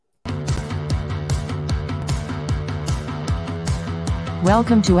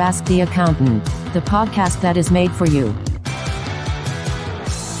Welcome to Ask the Accountant, the podcast that is made for you.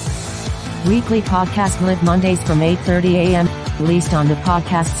 Weekly podcast live Mondays from 8:30 a.m., released on the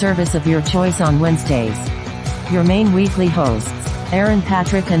podcast service of your choice on Wednesdays. Your main weekly hosts, Aaron,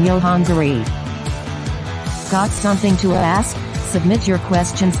 Patrick, and Johann Goree. Got something to ask? Submit your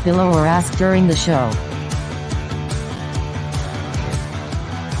questions below or ask during the show.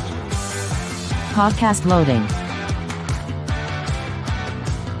 Podcast loading.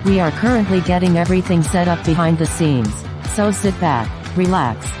 We are currently getting everything set up behind the scenes, so sit back,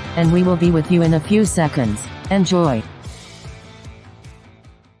 relax, and we will be with you in a few seconds. Enjoy.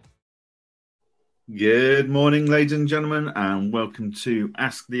 Good morning, ladies and gentlemen, and welcome to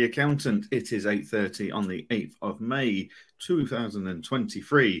Ask the Accountant. It is 8:30 on the 8th of May,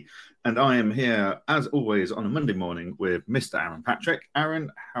 2023, and I am here, as always, on a Monday morning with Mr. Aaron Patrick.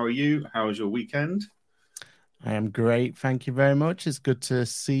 Aaron, how are you? How was your weekend? I am great. Thank you very much. It's good to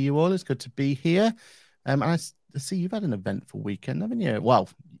see you all. It's good to be here. I see you've had an eventful weekend, haven't you? Well,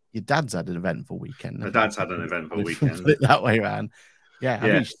 your dad's had an eventful weekend. My dad's had an eventful weekend. Put it that way around.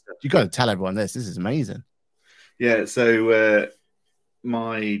 Yeah. You've got to tell everyone this. This is amazing. Yeah, so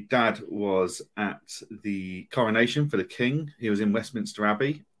my dad was at the coronation for the King. He was in Westminster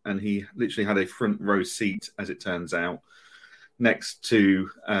Abbey, and he literally had a front row seat, as it turns out, next to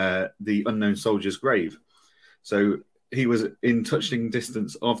the unknown soldier's grave. So he was in touching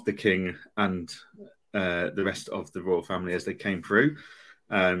distance of the King and the rest of the royal family as they came through.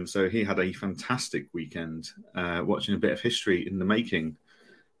 So he had a fantastic weekend watching a bit of history in the making,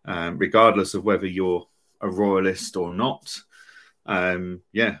 regardless of whether you're a royalist or not.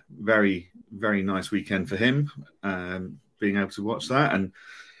 Very, very nice weekend for him, being able to watch that. And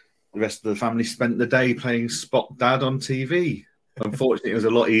the rest of the family spent the day playing Spot Dad on TV. Unfortunately, it was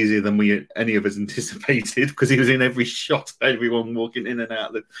a lot easier than any of us anticipated because he was in every shot, everyone walking in and out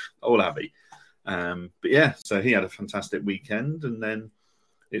of the whole Abbey. So he had a fantastic weekend, and then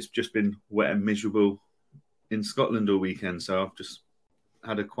it's just been wet and miserable in Scotland all weekend. So I've just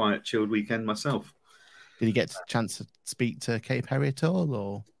had a quiet, chilled weekend myself. Did you get a chance to speak to Kate Perry at all,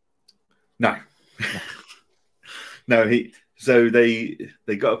 or no? No. So they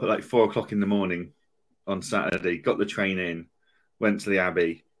got up at like 4:00 in the morning on Saturday, got the train in, went to the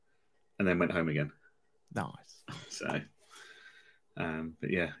Abbey, and then went home again. Nice. So, but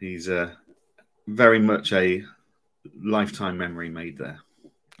yeah, he's very much a lifetime memory made there.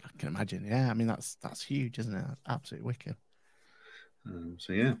 I can imagine. Yeah, I mean that's huge, isn't it? That's absolutely wicked.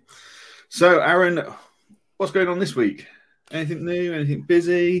 So Aaron, what's going on this week? Anything new? Anything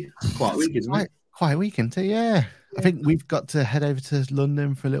busy? Quiet week, isn't it? Quiet weekend too. Yeah. I think we've got to head over to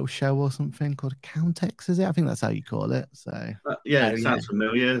London for a little show or something called Accountex, is it? I think that's how you call it. So it sounds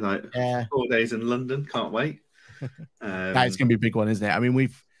familiar. 4 days in London, can't wait. That's going to be a big one, isn't it? I mean, we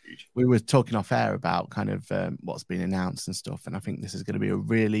were talking off air about kind of what's been announced and stuff, and I think this is going to be a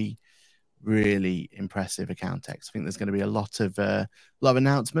really, really impressive Accountex. I think there's going to be a lot of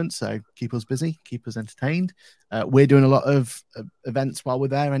announcements, so keep us busy, keep us entertained. We're doing a lot of events while we're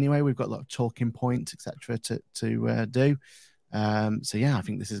there anyway. We've got a lot of talking points, etc. to do. I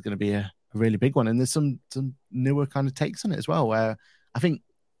think this is going to be a really big one, and there's some newer kind of takes on it as well, where I think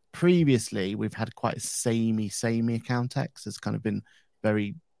previously we've had quite a samey Accountex. It's kind of been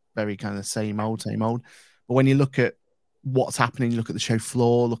very, very kind of same old. But when you look at what's happening, you look at the show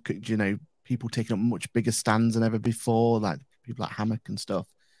floor, look at, people taking up much bigger stands than ever before, like people like Hammock and stuff.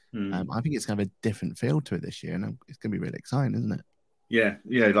 I think it's kind of a different feel to it this year, and it's going to be really exciting, isn't it? Yeah.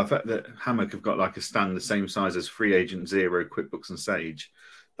 The fact that Hammock have got like a stand the same size as Free Agent Zero, QuickBooks, and Sage,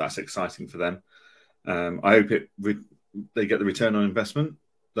 that's exciting for them. I hope they get the return on investment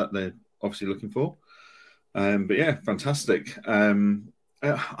that they're obviously looking for. Fantastic.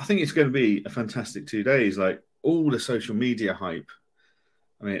 I think it's going to be a fantastic 2 days. Like all the social media hype,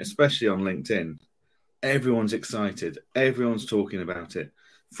 I mean, especially on LinkedIn, everyone's excited. Everyone's talking about it.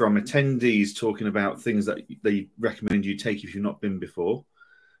 From attendees talking about things that they recommend you take if you've not been before,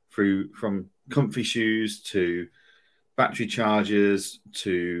 from comfy shoes to battery chargers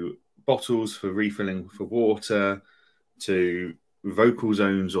to bottles for refilling for water to vocal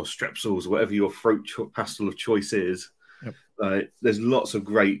zones or strepsils, whatever your throat pastel of choice is. Yep. There's lots of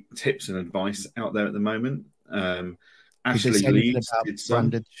great tips and advice out there at the moment. Ashley Leeds did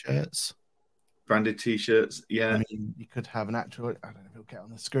some branded t-shirts. Yeah, I mean, you could have an actual. I don't know if it'll get on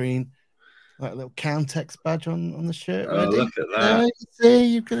the screen, like a little Countex badge on the shirt. Oh, ready? Look at that! See,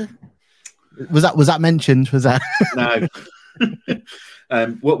 you could. Was that mentioned? Was that no?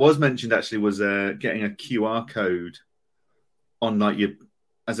 What was mentioned actually was getting a QR code on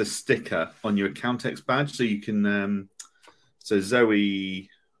as a sticker on your Accountex badge, so you can So Zoe,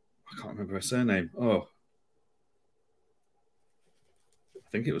 I can't remember her surname. Oh, I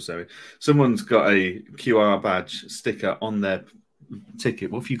think it was Zoe. Someone's got a QR badge sticker on their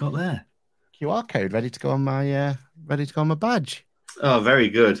ticket. What have you got there? QR code ready to go on my badge. Oh, very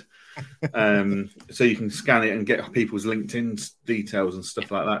good. So you can scan it and get people's LinkedIn details and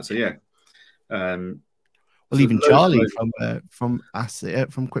stuff like that. So yeah. Well, even Charlie from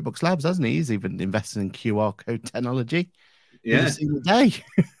QuickBooks Labs, hasn't he? He's even invested in QR code technology. Yeah, seen the day.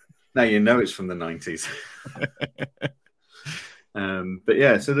 Now you know it's from the 90s. But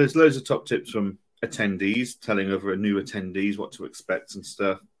yeah, so there's loads of top tips from attendees telling other new attendees what to expect and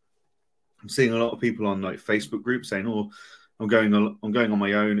stuff. I'm seeing a lot of people on like Facebook groups saying, "Oh, I'm going on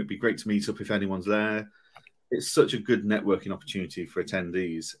my own. It'd be great to meet up if anyone's there." It's such a good networking opportunity for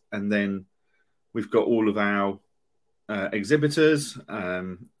attendees. And then we've got all of our exhibitors. I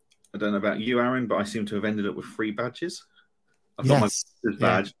don't know about you, Aaron, but I seem to have ended up with 3 badges. I've got my visitor's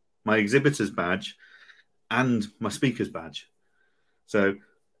badge, my exhibitor's badge, and my speaker's badge. So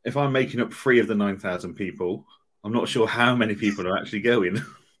if I'm making up 3 of the 9,000 people, I'm not sure how many people are actually going.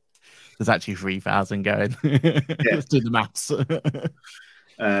 There's actually 3,000 going. Let's do the maths.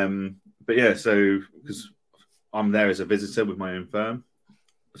 But yeah, so because I'm there as a visitor with my own firm,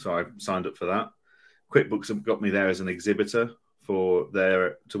 so I signed up for that. QuickBooks have got me there as an exhibitor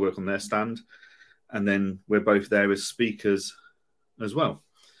to work on their stand, and then we're both there as speakers as well.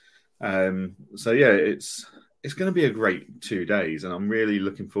 So yeah, it's going to be a great 2 days, and I'm really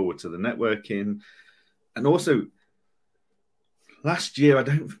looking forward to the networking. And also, last year I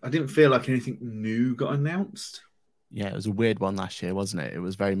didn't feel like anything new got announced. Yeah, it was a weird one last year, wasn't it? It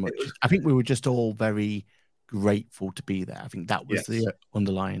was very much. I think we were just all very grateful to be there. I think that was the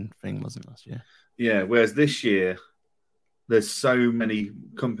underlying thing, wasn't it, last year? Yeah. Whereas this year, there's so many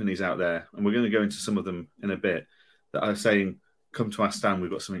companies out there, and we're going to go into some of them in a bit, that are saying, "Come to our stand.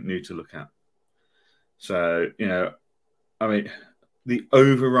 We've got something new to look at." So I mean, the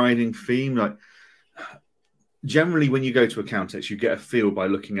overriding theme, like, generally when you go to Accountex, you get a feel by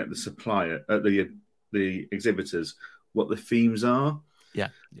looking at the supplier, at the exhibitors, what the themes are. Yeah.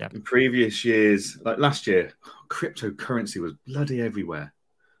 In previous years, like last year, cryptocurrency was bloody everywhere.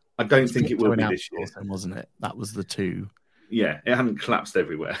 I don't think it will be this year, wasn't it? That was the 2. Yeah, it hadn't collapsed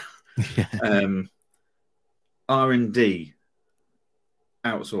everywhere. Yeah. R&D,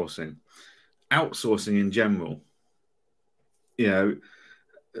 outsourcing in general.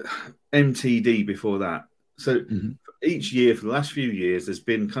 MTD before that. So each year for the last few years, there's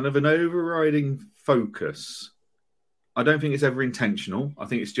been kind of an overriding focus. I don't think it's ever intentional. I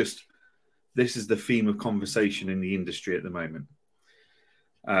think it's just, this is the theme of conversation in the industry at the moment.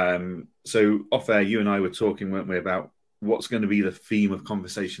 So off air, you and I were talking, weren't we, about what's going to be the theme of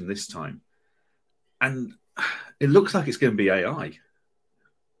conversation this time. And it looks like it's going to be AI.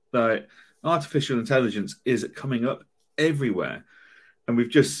 Like, artificial intelligence is coming up everywhere. And we've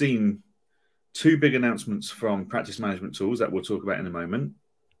just seen 2 big announcements from practice management tools that we'll talk about in a moment,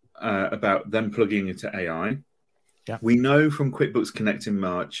 about them plugging into AI. Yeah. We know from QuickBooks Connect in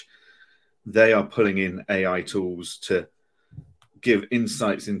March, they are pulling in AI tools to give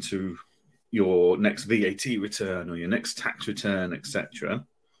insights into your next VAT return or your next tax return, etc.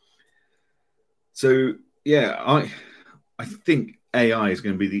 So yeah, I think AI is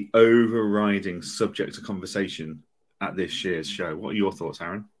going to be the overriding subject of conversation at this year's show. What are your thoughts,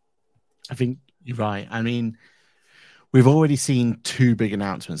 Aaron? I think you're right. I mean, we've already seen 2 big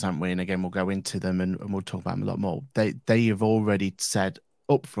announcements, haven't we? And again, we'll go into them and we'll talk about them a lot more. They have already said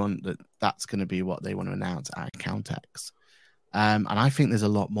up front that that's going to be what they want to announce at Accountex. And I think there's a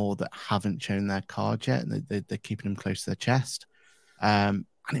lot more that haven't shown their card yet, and they're keeping them close to their chest. And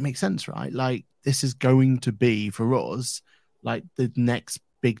it makes sense, right? Like, this is going to be, for us, like the next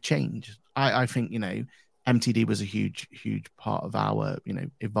big change. I think, MTD was a huge part of our,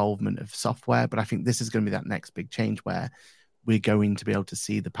 involvement of software, but I think this is going to be that next big change where we're going to be able to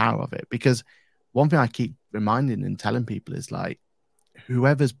see the power of it. Because one thing I keep reminding and telling people is, like,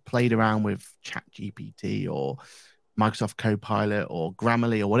 whoever's played around with ChatGPT or Microsoft Copilot or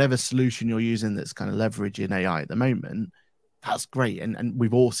Grammarly or whatever solution you're using that's kind of leveraging AI at the moment, that's great. And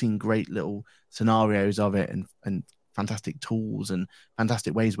we've all seen great little scenarios of it and fantastic tools and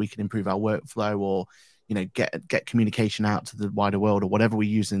fantastic ways we can improve our workflow or, get communication out to the wider world or whatever we're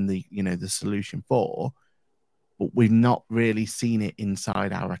using the solution for. But we've not really seen it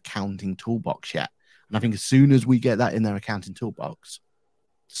inside our accounting toolbox yet. And I think as soon as we get that in their accounting toolbox,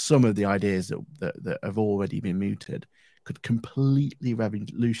 some of the ideas that have already been mooted could completely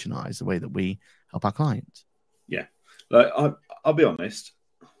revolutionize the way that we help our clients. Yeah. Like, I'll be honest,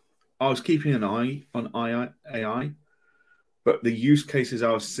 I was keeping an eye on AI, But the use cases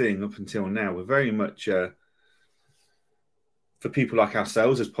I was seeing up until now were very much for people like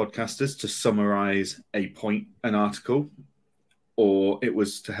ourselves as podcasters to summarize a point, an article, or it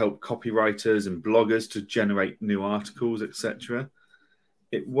was to help copywriters and bloggers to generate new articles, etc.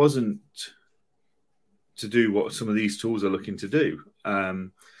 It wasn't to do what some of these tools are looking to do.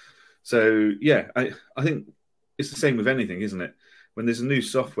 So yeah, I think it's the same with anything, isn't it? When there's a new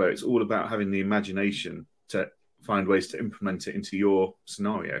software, it's all about having the imagination to find ways to implement it into your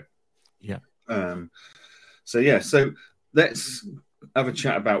scenario. Yeah. So let's have a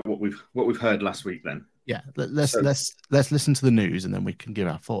chat about what we've heard last week then. Yeah, let's listen to the news and then we can give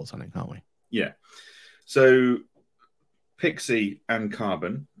our thoughts on it, can't we? Yeah. So Pixie and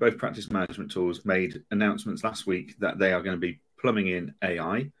Carbon, both practice management tools, made announcements last week that they are going to be plumbing in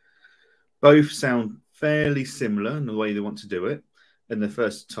AI. Both sound fairly similar in the way they want to do it in the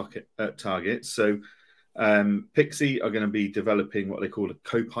first target. So Pixie are going to be developing what they call a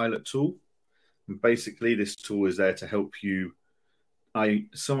co-pilot tool. And basically, this tool is there to help you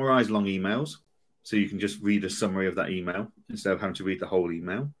summarize long emails. So you can just read a summary of that email instead of having to read the whole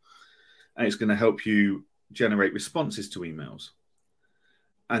email. And it's going to help you generate responses to emails.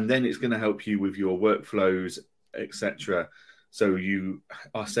 And then it's going to help you with your workflows, etc. So you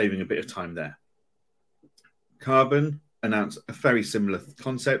are saving a bit of time there. Carbon announced a very similar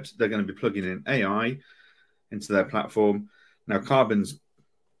concept. They're going to be plugging in AI into their platform. Now, Carbon's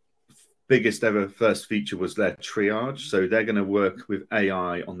biggest ever first feature was their triage. So they're going to work with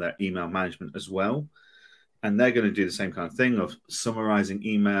AI on their email management as well. And they're going to do the same kind of thing of summarizing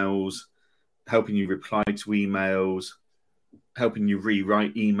emails, helping you reply to emails, helping you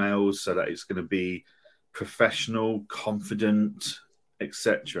rewrite emails so that it's going to be professional, confident,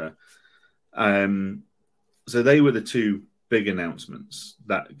 etc. So they were the two big announcements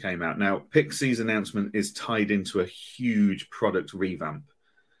that came out. Now, Pixie's announcement is tied into a huge product revamp.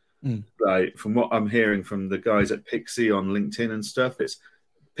 Right, from what I'm hearing from the guys at Pixie on LinkedIn and stuff, it's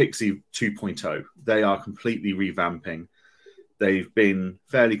Pixie 2.0. They are completely revamping. They've been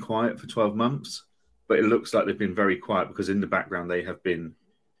fairly quiet for 12 months, but it looks like they've been very quiet because in the background they have been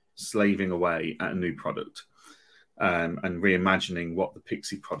slaving away at a new product and reimagining what the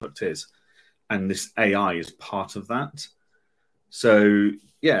Pixie product is. And this AI is part of that. So,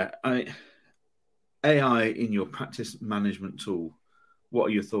 yeah, AI in your practice management tool. What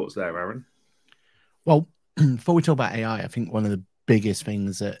are your thoughts there, Aaron? Well, before we talk about AI, I think one of the biggest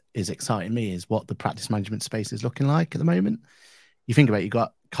things that is exciting me is what the practice management space is looking like at the moment. You think about it, you've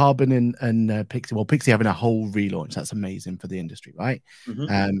got Carbon and Pixie. Well, Pixie having a whole relaunch. That's amazing for the industry, right?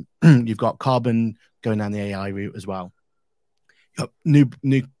 Mm-hmm. You've got Carbon going down the AI route as well. You've got new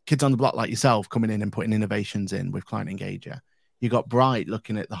kids on the block like yourself coming in and putting innovations in with Client Engager. You've got Bright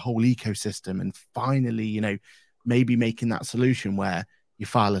looking at the whole ecosystem and finally, maybe making that solution where you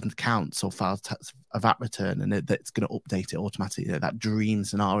file an accounts or file a VAT return and that's going to update it automatically. That dream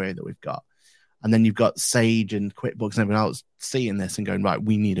scenario that we've got. And then you've got Sage and QuickBooks and everyone else seeing this and going, right,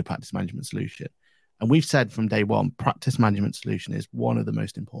 we need a practice management solution. And we've said from day one, practice management solution is one of the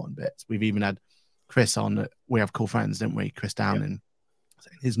most important bits. We've even had Chris on, we have cool friends, don't we? Chris Downing.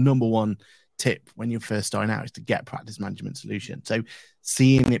 Yeah. His number one tip when you're first starting out is to get practice management solution. So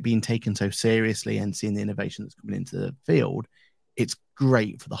seeing it being taken so seriously and seeing the innovation that's coming into the field, it's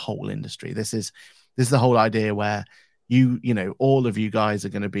great for the whole industry. This is the whole idea where all of you guys are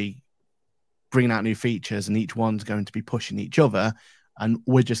going to be bringing out new features and each one's going to be pushing each other, and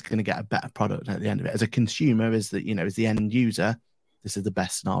we're just going to get a better product at the end of it. As a consumer, as the end user, this is the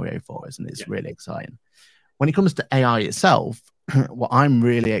best scenario for us, and it's really exciting. When it comes to AI itself, what I'm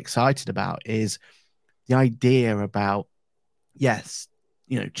really excited about is the idea about,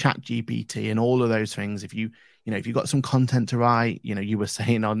 ChatGPT and all of those things. If you've got some content to write, you were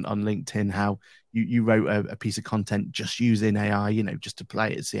saying on LinkedIn how you wrote a piece of content just using AI, just to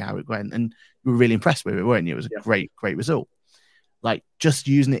play it, see how it went. And you were really impressed with it, weren't you? It was a great result. Like just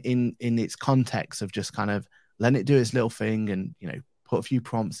using it in its context of just kind of letting it do its little thing and, put a few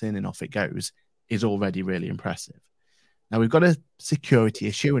prompts in and off it goes is already really impressive. Now we've got a security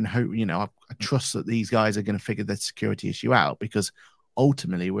issue and hope, I trust that these guys are going to figure the security issue out, because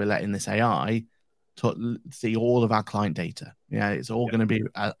ultimately we're letting this AI see all of our client data. It's all going to be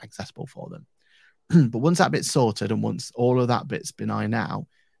accessible for them. But once that bit's sorted and once all of that bit's been ironed out,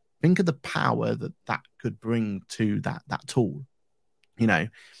 think of the power that could bring to that tool.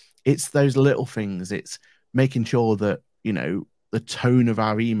 It's those little things. It's making sure that, the tone of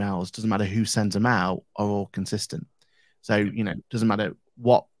our emails, doesn't matter who sends them out, are all consistent. So, doesn't matter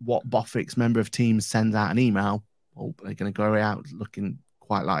what Bofix member of Teams sends out an email, they're going to go out looking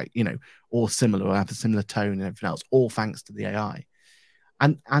quite like, all similar, or have a similar tone and everything else, all thanks to the AI.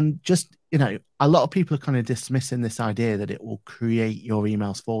 And just, a lot of people are kind of dismissing this idea that it will create your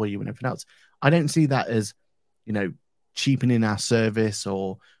emails for you and everything else. I don't see that as, cheapening our service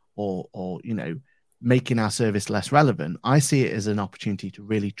or making our service less relevant. I see it as an opportunity to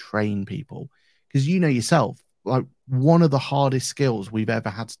really train people, because yourself, like, one of the hardest skills we've ever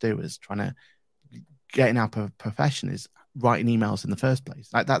had to do is trying to get in our profession is writing emails in the first place.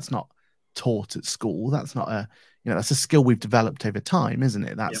 Like, that's not taught at school. That's not that's a skill we've developed over time, isn't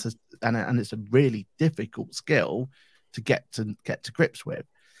it? That's and it's a really difficult skill to get to grips with.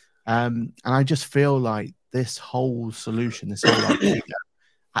 And I just feel like this whole solution, this whole idea,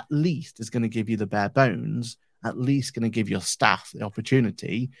 at least is going to give you the bare bones, at least going to give your staff the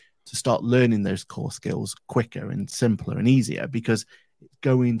opportunity to start learning those core skills quicker and simpler and easier, because it's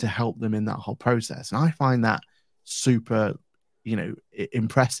going to help them in that whole process. And I find that super,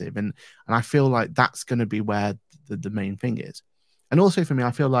 impressive. And I feel like that's going to be where the main thing is. And also for me,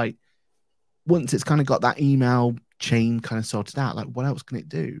 I feel like once it's kind of got that email chain kind of sorted out, like, what else can it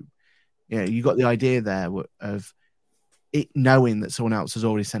do? You got the idea there of it knowing that someone else has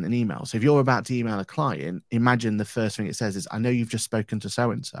already sent an email. So if you're about to email a client, imagine the first thing it says is, I know you've just spoken to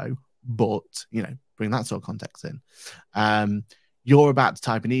so-and-so, but, bring that sort of context in. You're about to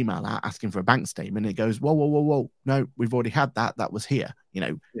type an email out asking for a bank statement. It goes, whoa. No, we've already had that. That was here.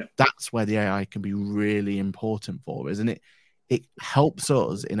 That's where the AI can be really important for us. And it helps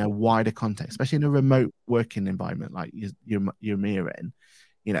us in a wider context, especially in a remote working environment like you're in,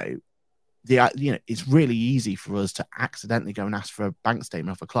 it's really easy for us to accidentally go and ask for a bank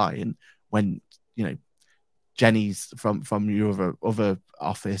statement of a client when, Jenny's from your other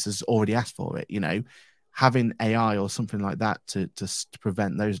office has already asked for it. Having AI or something like that to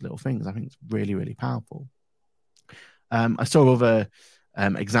prevent those little things, I think it's really, really powerful. I saw other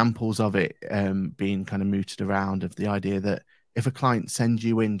examples of it being kind of mooted around, of the idea that if a client sends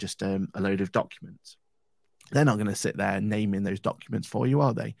you in just a load of documents, they're not going to sit there naming those documents for you,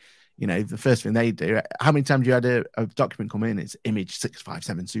 are they? The first thing they do, how many times you had a document come in, it's image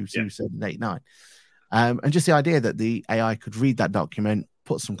 657 and just the idea that the AI could read that document,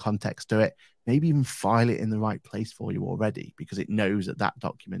 put some context to it, maybe even file it in the right place for you already, because it knows that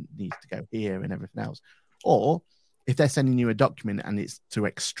document needs to go here and everything else. Or if they're sending you a document and it's to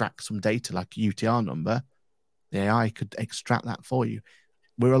extract some data like a UTR number, the AI could extract that for you.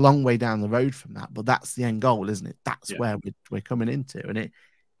 We're a long way down the road from that, but that's the end goal, isn't it? That's where we're coming into, and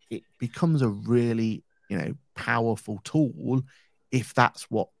it becomes a really, powerful tool if that's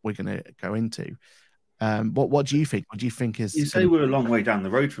what we're going to go into. What do you think? What do you think is? You say we're a long way down the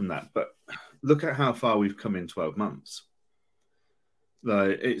road from that, but look at how far we've come in 12 months.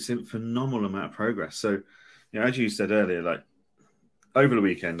 Like, it's a phenomenal amount of progress. So, as you said earlier, like, over the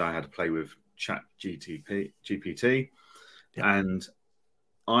weekend, I had to play with GPT, and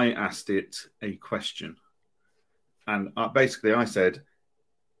I asked it a question, and basically I said,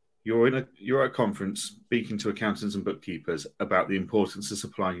 You're at a conference speaking to accountants and bookkeepers about the importance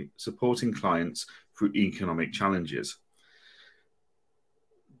of supporting clients through economic challenges.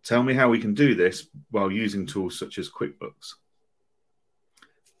 Tell me how we can do this while using tools such as QuickBooks.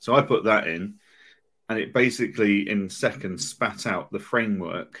 So I put that in, and it basically in seconds spat out the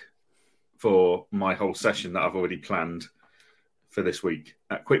framework for my whole session that I've already planned for this week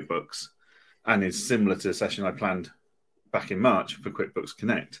at QuickBooks, and is similar to the session I planned back in March for QuickBooks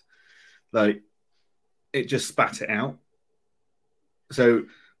Connect. Like, it just spat it out. So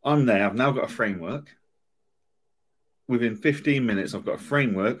I'm there. I've now got a framework. Within 15 minutes, I've got a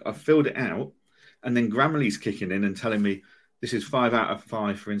framework. I've filled it out. And then Grammarly's kicking in and telling me this is 5 out of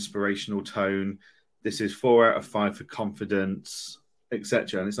 5 for inspirational tone. This is 4 out of 5 for confidence,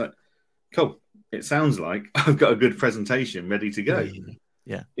 etc. And it's like, cool. It sounds like I've got a good presentation ready to go.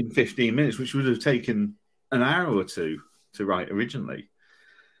 Yeah. In 15 minutes, which would have taken an hour or two to write originally.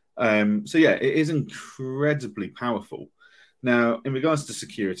 So yeah, it is incredibly powerful. Now, in regards to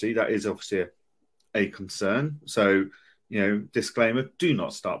security, that is obviously a concern. So, disclaimer, do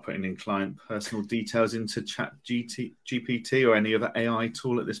not start putting in client personal details into GPT or any other AI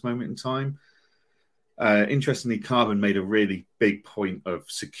tool at this moment in time. Interestingly, Carbon made a really big point of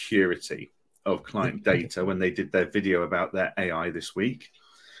security of client data when they did their video about their AI this week.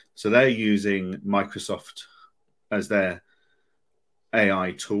 So they're using Microsoft as their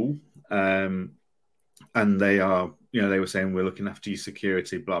AI tool, and they are, they were saying we're looking after your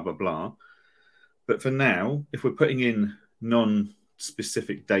security, blah blah blah. But for now, if we're putting in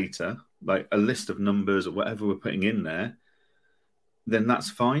non-specific data, like a list of numbers or whatever we're putting in there, then that's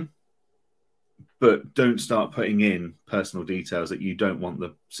fine. but don't start putting in personal details that you don't want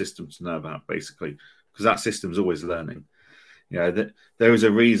the system to know about, basically, because that system's always learning. That there is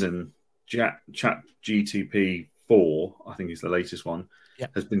a reason Chat GTP 4, I think is the latest one,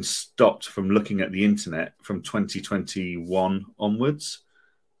 has been stopped from looking at the internet from 2021 onwards,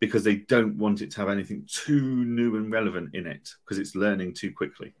 because they don't want it to have anything too new and relevant in it, because it's learning too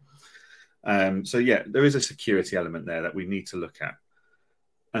quickly. So there is a security element there that we need to look at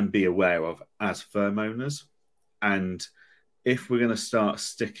and be aware of as firm owners. And if we're going to start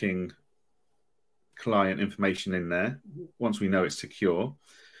sticking client information in there, once we know it's secure,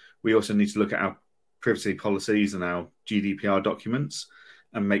 we also need to look at our privacy policies and our GDPR documents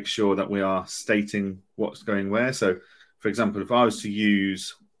and make sure that we are stating what's going where. So, for example, if I was to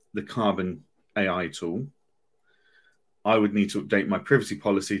use the Carbon AI tool, I would need to update my privacy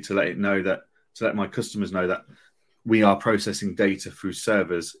policy to let my customers know that we are processing data through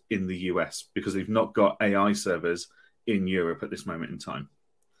servers in the US, because we've not got AI servers in Europe at this moment in time.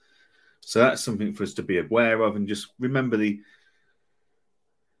 So that's something for us to be aware of, and just remember the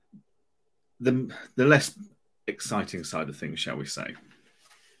less exciting side of things, shall we say.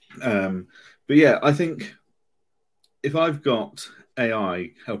 But yeah, I think if I've got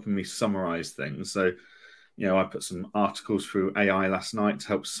AI helping me summarize things, so I put some articles through AI last night to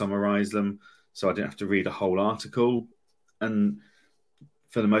help summarize them, so I didn't have to read a whole article. And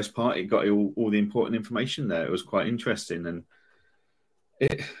for the most part, it got all the important information there. It was quite interesting. And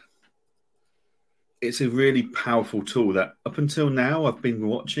it's a really powerful tool that up until now I've been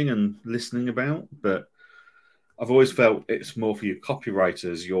watching and listening about, but I've always felt it's more for your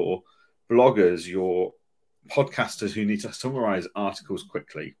copywriters, your bloggers, your podcasters who need to summarize articles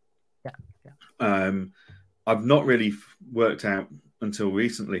quickly. I've not really worked out until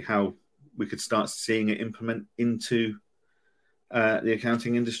recently how we could start seeing it implement into the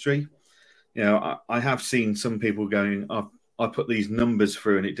accounting industry. I have seen some people going, I put these numbers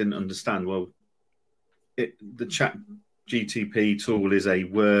through and it didn't understand. Well, the Chat GTP tool is a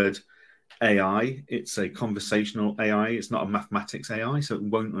word AI. It's a conversational AI. It's not a mathematics AI, so it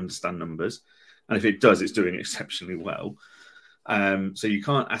won't understand numbers. And if it does, it's doing exceptionally well. So you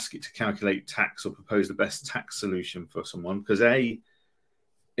can't ask it to calculate tax or propose the best tax solution for someone, because A,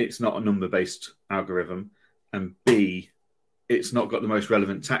 it's not a number-based algorithm, and B, it's not got the most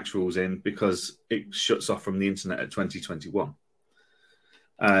relevant tax rules in because it shuts off from the internet at 2021.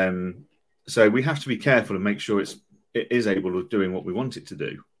 So we have to be careful and make sure it is able of doing what we want it to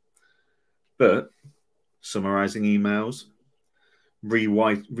do. But summarizing emails,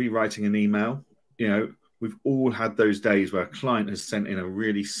 rewriting an email, we've all had those days where a client has sent in a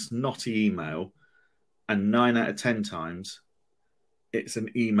really snotty email, and 9 out of 10 times it's an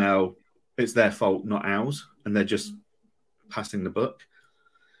email, it's their fault, not ours, and they're just passing the buck.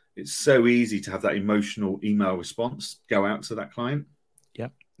 It's so easy to have that emotional email response go out to that client.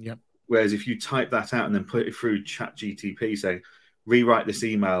 Yep. Whereas if you type that out and then put it through Chat GTP saying, rewrite this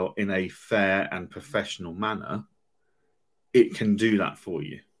email in a fair and professional manner, it can do that for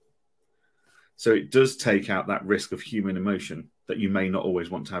you. So it does take out that risk of human emotion that you may not always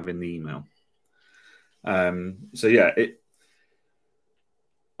want to have in the email. I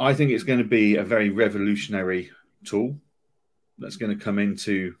think it's going to be a very revolutionary tool that's going to come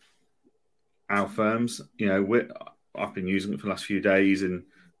into our firms. I've been using it for the last few days in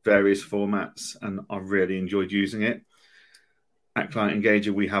various formats, and I've really enjoyed using it. At Client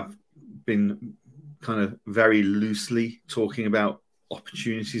Engager, we have been kind of very loosely talking about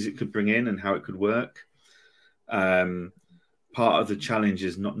opportunities it could bring in and how it could work. Part of the challenge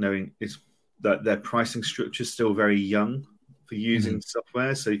is not knowing is that their pricing structure is still very young for using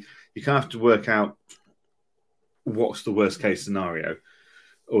software. So you kind of have to work out what's the worst case scenario,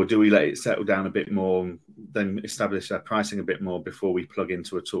 or do we let it settle down a bit more and then establish our pricing a bit more before we plug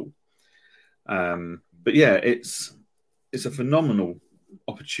into a tool. But yeah, it's a phenomenal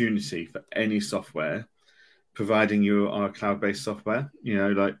opportunity for any software, providing you are a cloud-based software.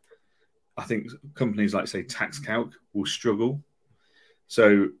 I think companies like, say, TaxCalc will struggle.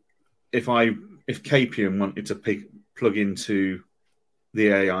 So if KPM wanted to plug into the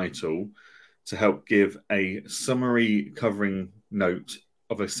AI tool to help give a summary covering note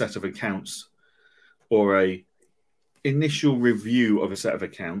of a set of accounts, or a initial review of a set of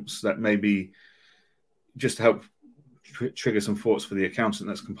accounts that maybe just to help trigger some thoughts for the accountant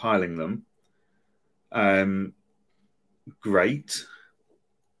that's compiling them, great,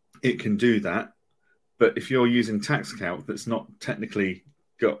 it can do that. But if you're using TaxCalc that's not technically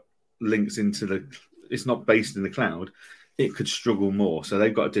got links into it's not based in the cloud, it could struggle more. So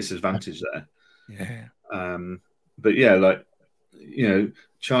they've got a disadvantage there. Yeah. But yeah,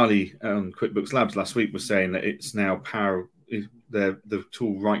 Charlie on QuickBooks Labs last week was saying that it's now the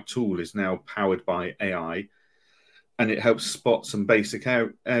tool Right Tool is now powered by AI, and it helps spot some basic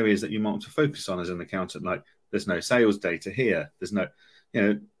areas that you might want to focus on as an accountant. Like there's no sales data here. There's no,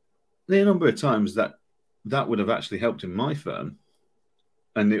 the number of times that would have actually helped in my firm,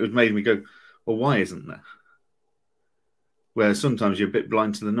 and it would made me go, well, why isn't there? Where sometimes you're a bit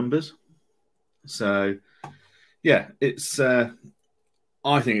blind to the numbers. So, yeah, it's.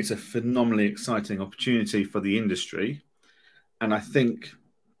 I think it's a phenomenally exciting opportunity for the industry, and I think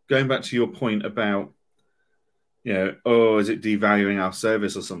going back to your point about, is it devaluing our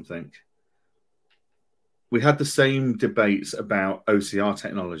service or something? We had the same debates about OCR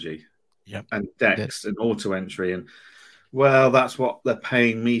technology, and DEX and auto entry, and that's what they're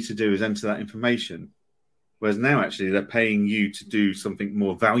paying me to do is enter that information. Whereas now, actually, they're paying you to do something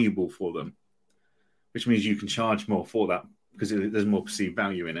more valuable for them, which means you can charge more for that because there's more perceived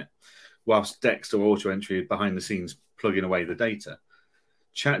value in it. Whilst DEX or auto entry behind the scenes plugging away the data.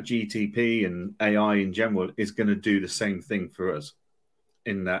 ChatGTP and AI in general is going to do the same thing for us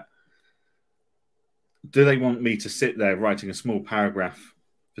in that, do they want me to sit there writing a small paragraph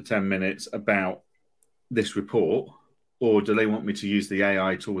for 10 minutes about this report, or do they want me to use the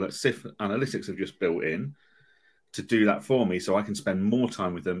AI tool that SIF Analytics have just built in to do that for me so I can spend more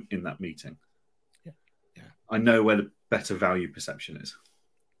time with them in that meeting? Yeah. I know where the better value perception is.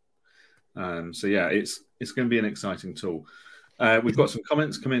 It's going to be an exciting tool. We've got some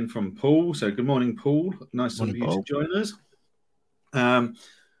comments come in from Paul. So good morning, Paul. Nice of you to join us.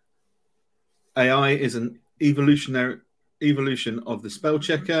 AI is an evolution of the spell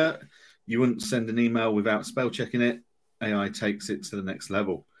checker. You wouldn't send an email without spell checking it. AI takes it to the next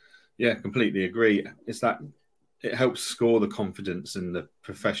level. Yeah, completely agree. It's that it helps score the confidence and the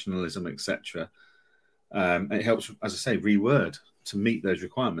professionalism, etc. And it helps, as I say, reword to meet those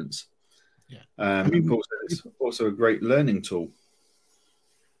requirements. Yeah. It's also a great learning tool.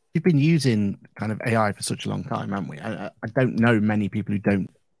 We've been using kind of AI for such a long time, haven't we? I don't know many people who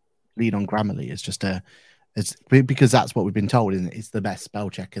don't lean on Grammarly. It's just because that's what we've been told, and it's the best spell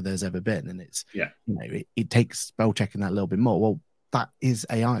checker there's ever been. And it's it takes spell checking that little bit more. Well, that is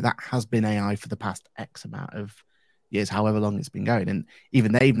AI. That has been AI for the past X amount of years, however long it's been going. And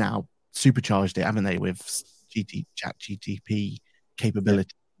even they've now supercharged it, haven't they, with ChatGTP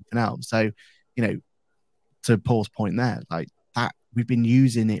capability and else. So, to Paul's point there, like that, we've been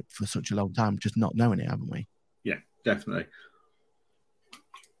using it for such a long time, just not knowing it, haven't we? Yeah, definitely.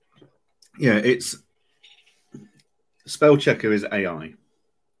 Yeah, it's spell checker is AI.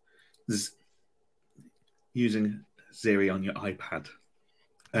 There's using Siri on your iPad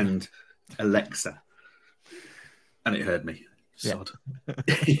and Alexa, and it heard me. Sod.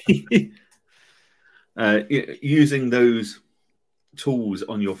 Using those tools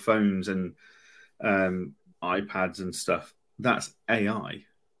on your phones and iPads and stuff, that's AI.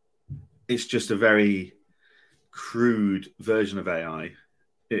 It's just a very crude version of AI.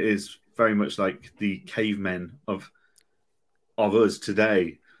 It is very much like the cavemen of us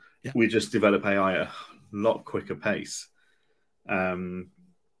today. Yeah. We just develop AI at a lot quicker pace. And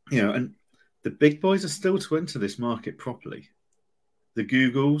the big boys are still to enter this market properly. The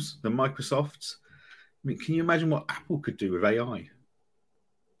Googles, the Microsofts. I mean, can you imagine what Apple could do with AI?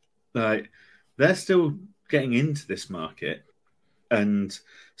 They're still getting into this market and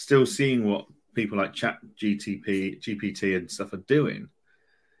still seeing what people like GPT and stuff are doing.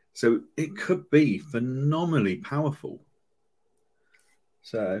 So it could be phenomenally powerful.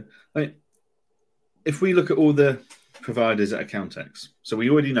 So, if we look at all the providers at Accountex, so we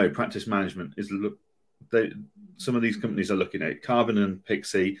already know practice management is some of these companies are looking at it. Carbon and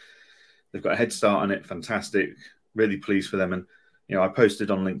Pixie, they've got a head start on it. Fantastic. Really pleased for them. And, I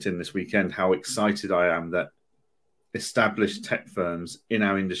posted on LinkedIn this weekend how excited I am that established tech firms in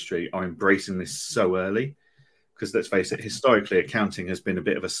our industry are embracing this so early. Because let's face it, historically, accounting has been a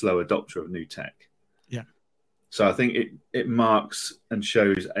bit of a slow adopter of new tech. Yeah. So I think it marks and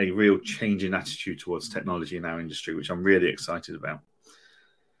shows a real change in attitude towards technology in our industry, which I'm really excited about.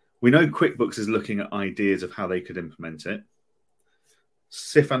 We know QuickBooks is looking at ideas of how they could implement it.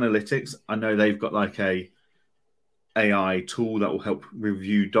 SIF Analytics, I know they've got like a AI tool that will help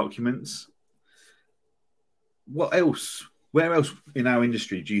review documents. What else? Where else in our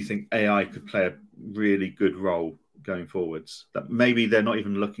industry do you think AI could play a really good role going forwards? That maybe they're not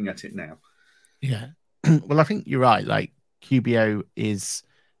even looking at it now. Yeah. Well, I think you're right. Like QBO is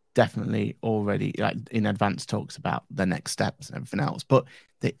definitely already like in advanced talks about the next steps and everything else. But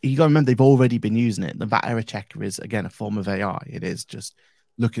you got to remember they've already been using it. The VAT error checker is again a form of AI. It is just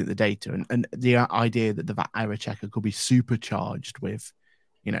looking at the data, and the idea that the VAT error checker could be supercharged with,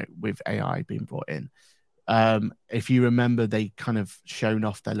 with AI being brought in. If you remember, they kind of shown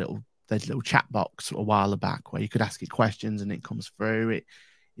off their little chat box a while back where you could ask it questions and it comes through. It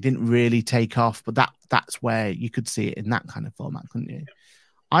didn't really take off, but that's where you could see it in that kind of format, couldn't you?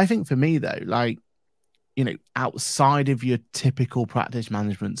 I think for me though, like, outside of your typical practice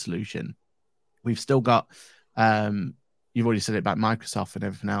management solution, we've still got, you've already said it about Microsoft and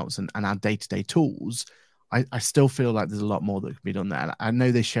everything else and our day-to-day tools. I still feel like there's a lot more that can be done there. I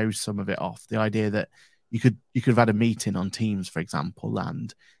know they show some of it off. The idea that you could have had a meeting on Teams, for example,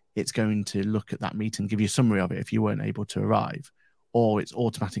 and it's going to look at that meeting, give you a summary of it if you weren't able to arrive, or it's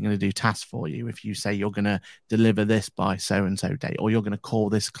automatically going to do tasks for you if you say you're going to deliver this by so-and-so date, or you're going to call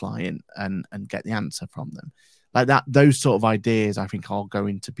this client and get the answer from them. Like that, those sort of ideas, I think, are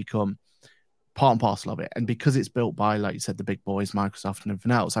going to become part and parcel of it. And because it's built by, like you said, the big boys, Microsoft and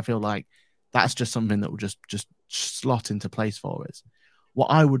everything else, I feel like that's just something that will just slot into place for us.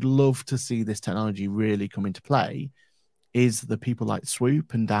 What I would love to see this technology really come into play is the people like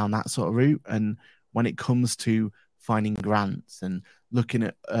Swoop and down that sort of route. And when it comes to finding grants and looking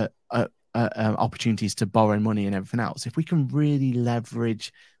at opportunities to borrow money and everything else, if we can really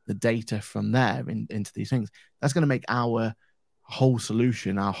leverage the data from there into these things, that's going to make our whole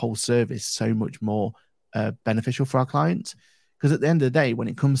solution, our whole service so much more beneficial for our clients. Because at the end of the day, when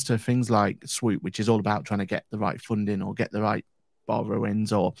it comes to things like Swoop, which is all about trying to get the right funding or get the right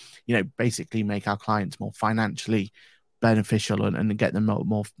borrowings, or basically make our clients more financially beneficial and get them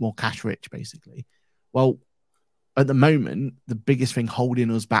more cash rich, basically. Well, at the moment, the biggest thing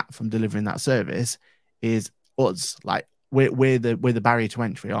holding us back from delivering that service is us. Like we're the barrier to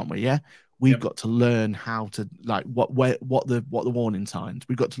entry, aren't we? Yeah. We've got to learn how to, like, what the warning signs.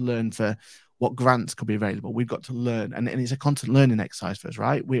 We've got to learn for what grants could be available. We've got to learn, and it's a constant learning exercise for us,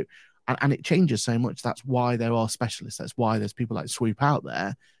 right? And it changes so much. That's why there are specialists. That's why there's people like Swoop out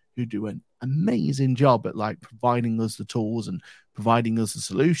there who do an amazing job at like providing us the tools and providing us the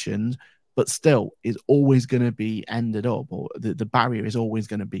solutions. But still, is always going to be ended up, or the barrier is always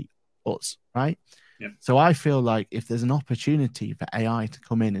going to be us, right? Yeah. So I feel like if there's an opportunity for AI to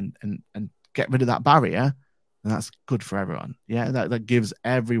come in and get rid of that barrier, then that's good for everyone. Yeah, that gives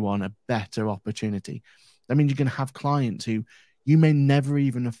everyone a better opportunity. That means you're going to have clients who you may never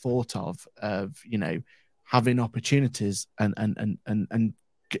even have thought of having opportunities and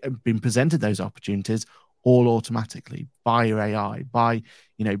being presented those opportunities all automatically by your AI, by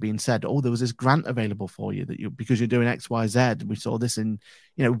being said, oh, there was this grant available for you because you're doing X, Y, Z, and we saw this in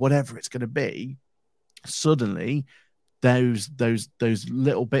whatever it's going to be. Suddenly, those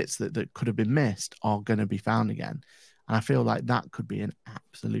little bits that could have been missed are going to be found again, and I feel like that could be an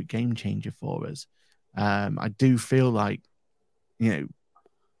absolute game changer for us. I do feel like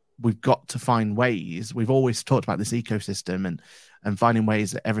we've got to find ways. We've always talked about this ecosystem and finding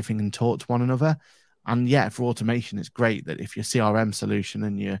ways that everything can talk to one another. And yeah, for automation, it's great that if your CRM solution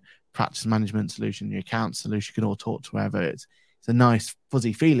and your practice management solution, your account solution can all talk to whoever. It's a nice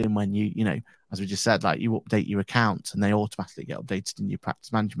fuzzy feeling when you as we just said, like you update your accounts and they automatically get updated in your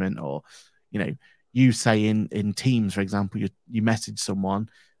practice management, or you say in Teams, for example, you message someone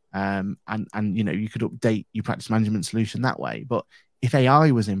and you could update your practice management solution that way. But if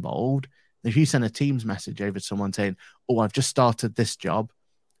AI was involved, if you send a Teams message over to someone saying, oh, I've just started this job,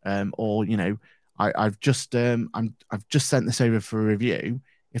 or I've just sent this over for a review.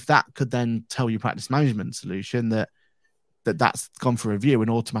 If that could then tell your practice management solution that's gone for review and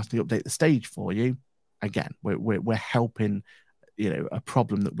automatically update the stage for you, again, we're helping a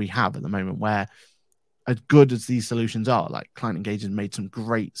problem that we have at the moment, where as good as these solutions are, like client engagement made some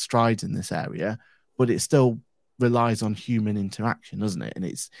great strides in this area, but it still relies on human interaction, doesn't it? And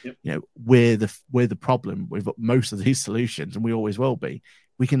it's we're the problem with most of these solutions, and we always will be.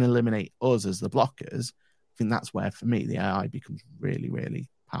 We can eliminate us as the blockers. I think that's where, for me, the AI becomes really, really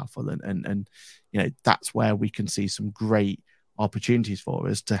powerful, and that's where we can see some great opportunities for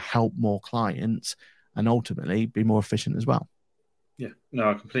us to help more clients and ultimately be more efficient as well. Yeah, no,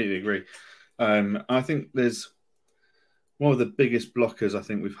 I completely agree. I think there's one of the biggest blockers I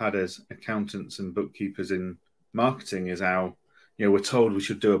think we've had as accountants and bookkeepers in marketing is how we're told we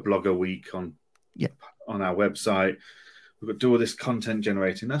should do a blog a week on our website. We've got to do all this content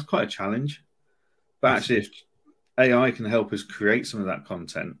generating. That's quite a challenge. But actually, if AI can help us create some of that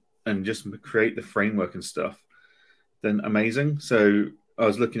content and just create the framework and stuff, then amazing. So I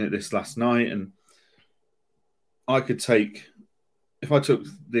was looking at this last night, and I could if I took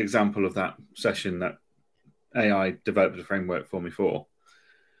the example of that session that AI developed a framework for me for,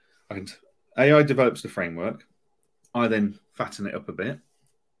 AI develops the framework. I then fatten it up a bit.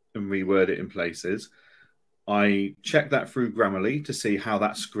 and reword it in places. I check that through Grammarly to see how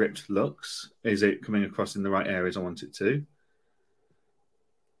that script looks. Is it coming across in the right areas I want it to?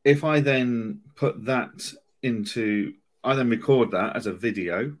 If I then put that I then record that as a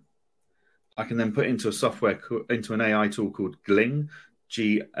video, I can then put into into an AI tool called Gling,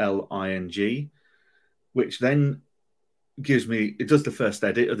 Gling, which then it does the first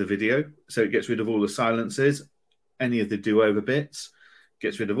edit of the video. So it gets rid of all the silences, any of the do-over bits,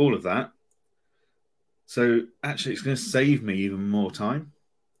 gets rid of all of that. So actually it's going to save me even more time.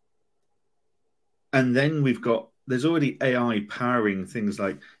 And then there's already AI powering things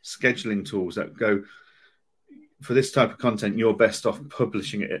like scheduling tools that go, for this type of content, you're best off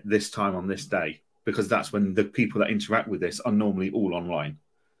publishing it at this time on this day, because that's when the people that interact with this are normally all online.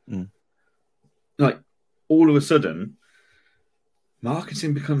 Like, all of a sudden,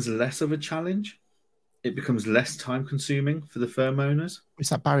 marketing becomes less of a challenge. It becomes less time consuming for the firm owners. It's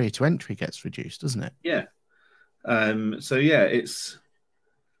that barrier to entry gets reduced, doesn't it? Yeah. It's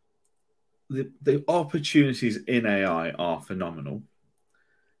the opportunities in AI are phenomenal.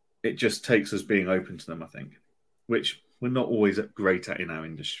 It just takes us being open to them, I think, which we're not always great at in our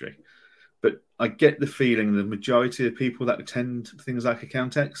industry. But I get the feeling the majority of people that attend things like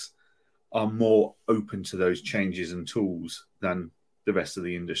Accountex are more open to those changes and tools than the rest of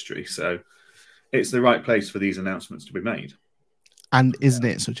the industry. So it's the right place for these announcements to be made. And isn't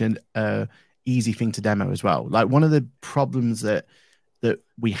it such an easy thing to demo as well? Like, one of the problems that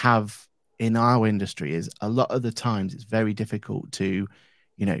we have in our industry is a lot of the times it's very difficult to,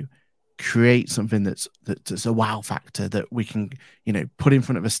 create something that's a wow factor that we can, put in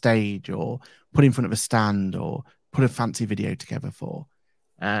front of a stage or put in front of a stand or put a fancy video together for.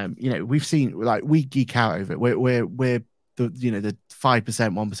 We've seen, like, we geek out over it. We're the 5%,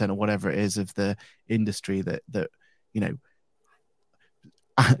 1% or whatever it is of the industry that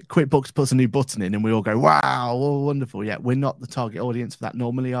QuickBooks puts a new button in and we all go, wow, oh, wonderful. Yeah, we're not the target audience for that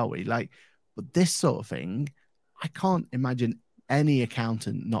normally, are we? Like, but this sort of thing, I can't imagine any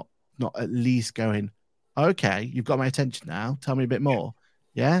accountant not at least going, okay, you've got my attention now. Tell me a bit more.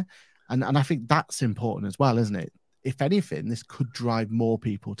 Yeah. And I think that's important as well, isn't it? If anything, this could drive more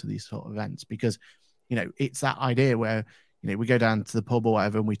people to these sort of events because, it's that idea where, we go down to the pub or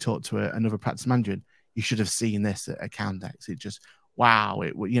whatever and we talk to another practice manager and you should have seen this at Accountex. It just, wow.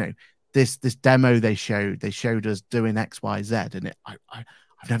 This demo they showed us doing X, Y, Z. And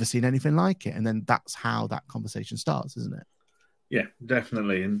I've never seen anything like it. And then that's how that conversation starts, isn't it? Yeah,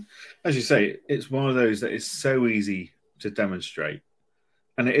 definitely. And as you say, it's one of those that is so easy to demonstrate.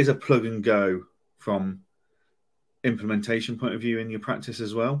 And it is a plug and go from implementation point of view in your practice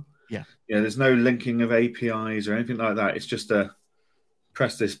as well. Yeah. There's no linking of APIs or anything like that. It's just a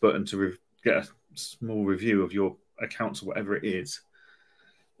press this button to get a small review of your accounts or whatever it is.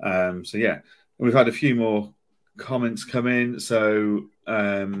 We've had a few more comments come in. So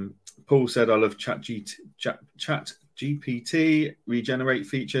Paul said, I love Chat GPT regenerate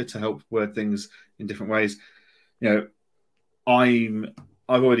feature to help word things in different ways. I've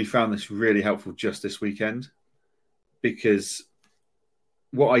already found this really helpful just this weekend, because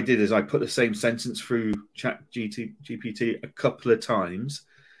what I did is I put the same sentence through Chat GPT a couple of times,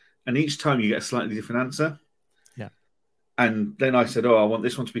 and each time you get a slightly different answer. Yeah. And then I said, I want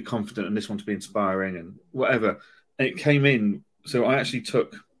this one to be confident and this one to be inspiring and whatever. And it came in. So I actually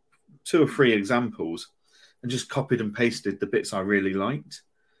took 2 or 3 examples and just copied and pasted the bits I really liked.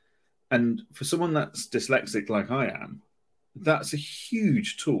 And for someone that's dyslexic like I am, that's a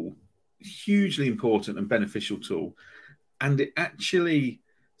huge tool, hugely important and beneficial tool. And it actually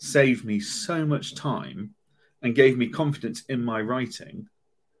saved me so much time and gave me confidence in my writing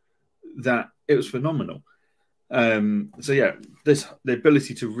that it was phenomenal. The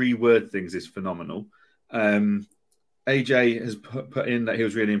ability to reword things is phenomenal. AJ has put in that he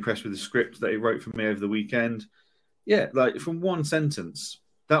was really impressed with the script that he wrote for me over the weekend. Yeah, like from one sentence,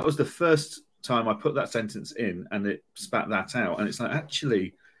 that was the first time I put that sentence in and it spat that out. And it's like,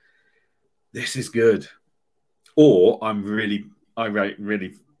 actually, this is good. Or I write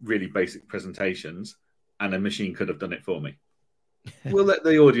really, really basic presentations and a machine could have done it for me. We'll let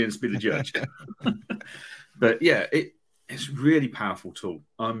the audience be the judge. But yeah, it's a really powerful tool.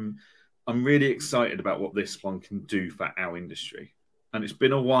 I'm really excited about what this one can do for our industry. And it's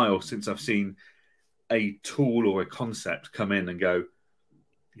been a while since I've seen a tool or a concept come in and go,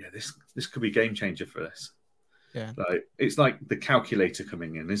 yeah, this could be a game changer for this. Yeah. It's like the calculator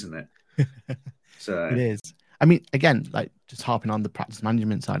coming in, isn't it? So it is. I mean, again, like just harping on the practice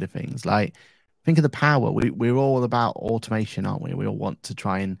management side of things, like think of the power. We're all about automation, aren't we? We all want to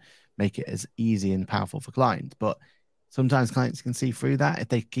try and make it as easy and powerful for clients. But sometimes clients can see through that. If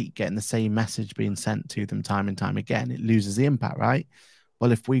they keep getting the same message being sent to them time and time again, it loses the impact, right?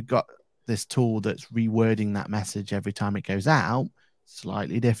 Well, if we've got this tool that's rewording that message every time it goes out,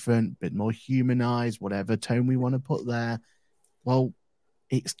 slightly different, bit more humanized, whatever tone we want to put there, well,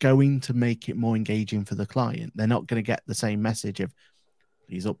 it's going to make it more engaging for the client. They're not going to get the same message of,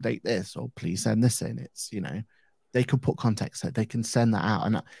 please update this or please send this in. It's, they could put context there. They can send that out.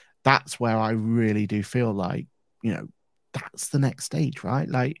 And that's where I really do feel like, that's the next stage, right?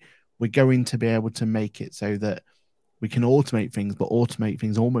 Like, we're going to be able to make it so that we can automate things, but automate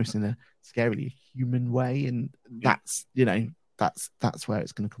things almost in a scarily human way. And that's, that's where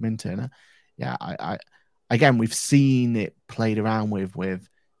it's going to come into. And I again, we've seen it played around with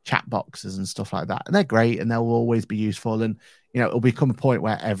chat boxes and stuff like that. And they're great and they'll always be useful. And, it'll become a point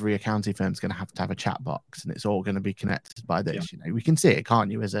where every accounting firm is going to have a chat box and it's all going to be connected by this. We can see it,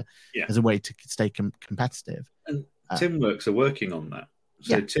 can't you, as a way to stay competitive. And Teamworks are working on that.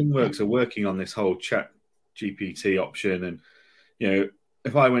 So Teamworks are working on this whole chat GPT option. And,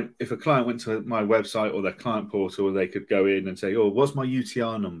 if a client went to my website or their client portal, they could go in and say, oh, what's my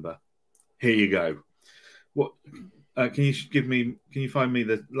UTR number? Here you go. What can you find me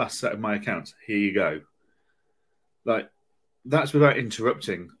the last set of my accounts? Here you go. Like, that's without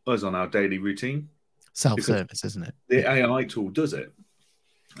interrupting us on our daily routine. Self-service, isn't it? The AI tool does it.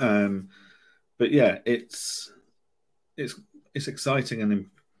 But yeah, it's exciting and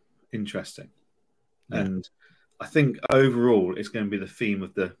interesting. Yeah. And I think overall it's going to be the theme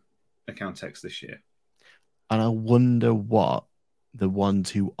of the Accountex this year. And I wonder what the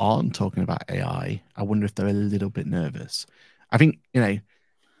ones who aren't talking about AI, I wonder if they're a little bit nervous. I think,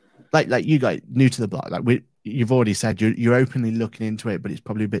 like you guys new to the block, like you've already said you're openly looking into it, but it's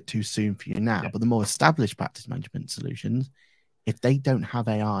probably a bit too soon for you now. But the more established practice management solutions, if they don't have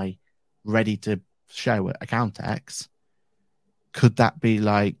AI ready to show at Accountex, could that be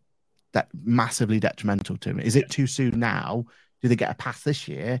like that massively detrimental to them? Is it too soon now? Do they get a pass this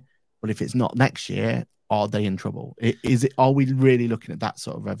year? But if it's not next year, are they in trouble? Are we really looking at that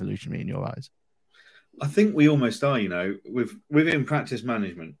sort of revolutionary in your eyes? I think we almost are, within practice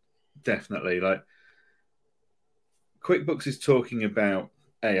management, definitely. Like, QuickBooks is talking about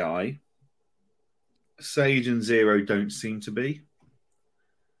AI. Sage and Xero don't seem to be.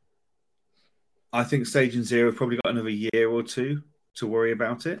 I think Sage and Xero have probably got another year or two to worry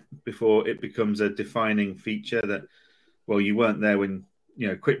about it before it becomes a defining feature that, well, you weren't there when,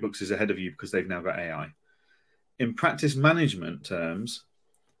 QuickBooks is ahead of you because they've now got AI. In practice management terms,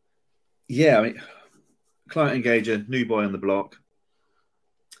 client engager, new boy on the block.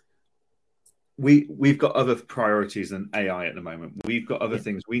 We've got other priorities than AI at the moment. We've got other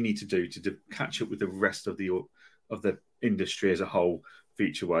things we need to do to catch up with the rest of the industry as a whole,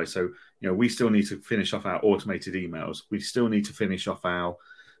 feature-wise. So, we still need to finish off our automated emails. We still need to finish off our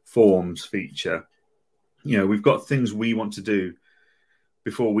forms feature. We've got things we want to do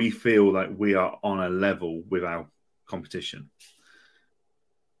before we feel like we are on a level with our competition.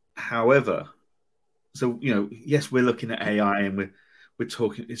 However, so, yes, we're looking at AI and we're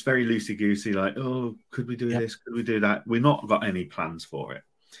talking, it's very loosey-goosey, like, oh, could we do this? Could we do that? We've not got any plans for it.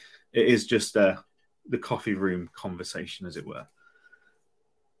 It is just the coffee room conversation, as it were.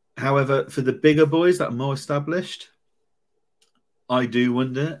 However, for the bigger boys that are more established, I do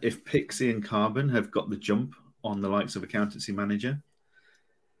wonder if Pixie and Carbon have got the jump on the likes of Accountancy Manager.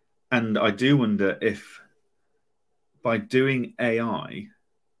 And I do wonder if by doing AI,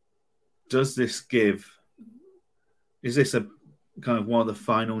 is this a kind of one of the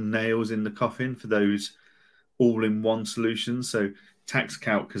final nails in the coffin for those all-in-one solutions? So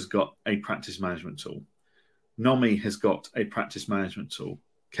TaxCalc has got a practice management tool. NOMI has got a practice management tool.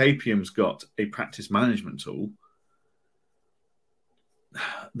 KPM's got a practice management tool.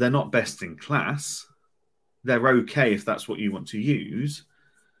 They're not best in class. They're okay if that's what you want to use.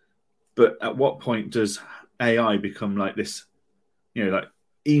 But at what point does AI become like this, like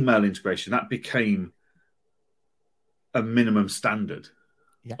email integration? That became a minimum standard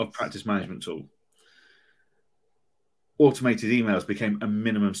of practice management tool. Automated emails became a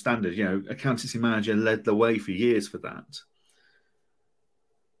minimum standard. Accountancy Manager led the way for years for that.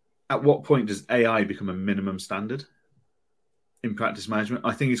 At what point does AI become a minimum standard in practice management?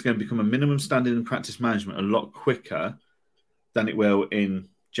 I think it's going to become a minimum standard in practice management a lot quicker than it will in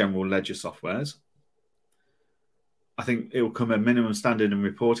general ledger softwares. I think it will become a minimum standard in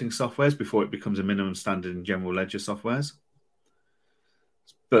reporting softwares before it becomes a minimum standard in general ledger softwares.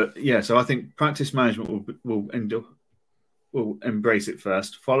 But so I think practice management will embrace it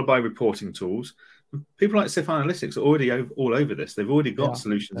first, followed by reporting tools. People like SIF Analytics are already all over this. They've already got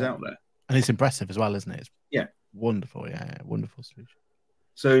solutions out there. And it's impressive as well, isn't it? Yeah. wonderful. Yeah, wonderful solution.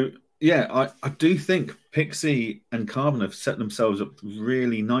 So yeah, I do think Pixie and Carbon have set themselves up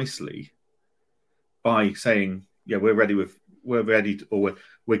really nicely by saying, yeah, we're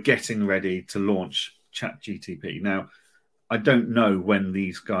getting ready to launch ChatGTP. Now, I don't know when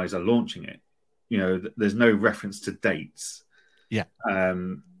these guys are launching it. There's no reference to dates. Yeah.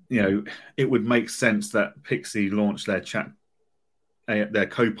 It would make sense that Pixie launched their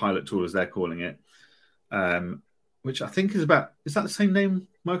Copilot tool, as they're calling it, which I think is that the same name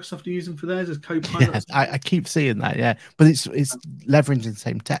Microsoft are using for theirs as Copilot? Yes, I keep seeing that, yeah. But it's leveraging the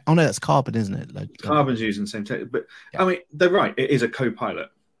same tech. Oh no, that's Carbon, isn't it? Carbon's using the same tech. But yeah. I mean, they're right. It is a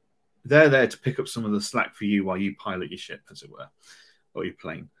Copilot. They're there to pick up some of the slack for you while you pilot your ship, as it were, or your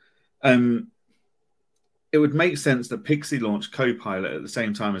plane. It would make sense that Pixie launched Copilot at the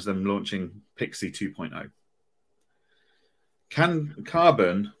same time as them launching Pixie 2.0.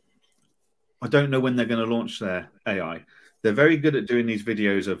 Carbon, I don't know when they're going to launch their AI. They're very good at doing these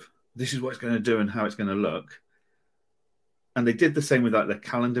videos of this is what it's going to do and how it's going to look. And they did the same with their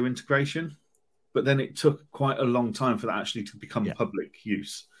calendar integration, but then it took quite a long time for that actually to become public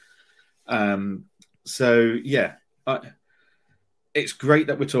use. It's great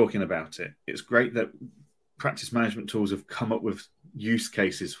that we're talking about it. It's great that practice management tools have come up with use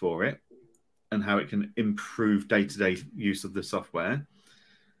cases for it and how it can improve day-to-day use of the software.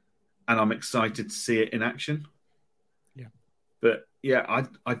 And I'm excited to see it in action. Yeah. But yeah,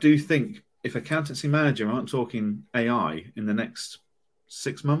 I do think if Accountancy Manager aren't talking AI in the next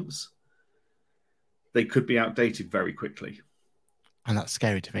 6 months, they could be outdated very quickly. And that's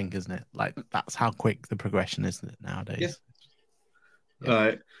scary to think, isn't it? Like, that's how quick the progression is nowadays.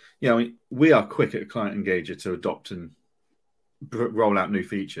 I mean, we are quick at a Client Engager to adopt and roll out new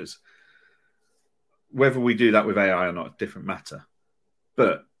features. Whether we do that with AI or not, a different matter.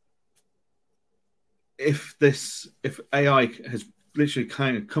 But if AI has literally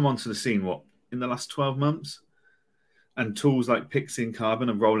kind of come onto the scene, in the last 12 months, and tools like Pixie and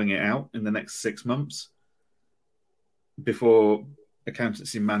Carbon are rolling it out in the next 6 months, before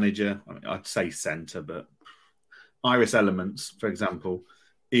Accountancy Manager, I mean, I'd say Center, but Iris Elements, for example,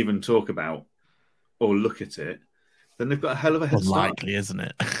 even talk about or look at it, then they've got a hell of a head start. Unlikely, isn't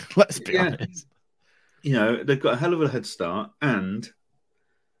it? Let's be honest. They've got a hell of a head start, and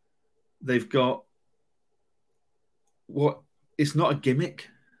they've got it's not a gimmick.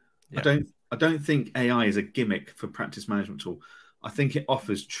 Yeah. I don't think AI is a gimmick for practice management tool. I think it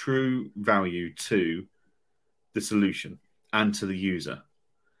offers true value to the solution and to the user.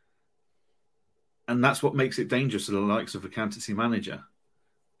 And that's what makes it dangerous to the likes of Accountancy Manager.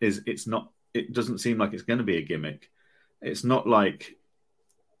 It doesn't seem like it's going to be a gimmick. It's not like,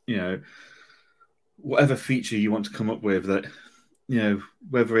 whatever feature you want to come up with that,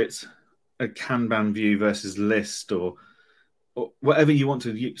 whether it's a Kanban view versus list or whatever you want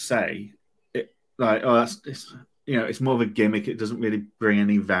to say, it's more of a gimmick. It doesn't really bring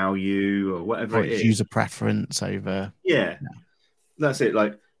any value or whatever it is. User preference over. Yeah. That's it.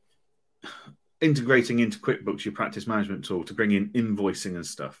 Like integrating into QuickBooks, your practice management tool, to bring in invoicing and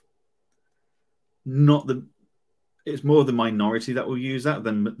stuff. It's more the minority that will use that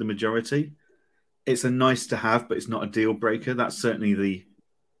than the majority. It's a nice to have, but it's not a deal breaker. That's certainly the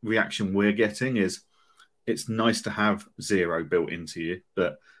reaction we're getting. Is it's nice to have Xero built into you,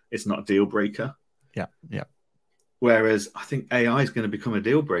 but it's not a deal breaker. Yeah. Whereas I think AI is going to become a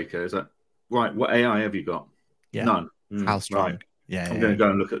deal breaker. Is that right? What AI have you got? Yeah. None. How strong? Right. Yeah. I'm going to go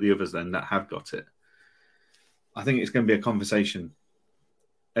and look at the others then that have got it. I think it's going to be a conversation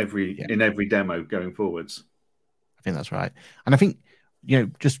in every demo going forwards. I think that's right. And I think,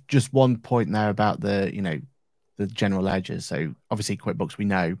 just one point there about the general ledgers. So obviously QuickBooks, we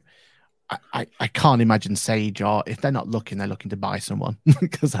know. I can't imagine Sage if they're not looking, they're looking to buy someone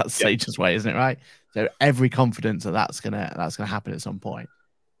because that's Sage's way, isn't it? Right. So every confidence that's gonna happen at some point.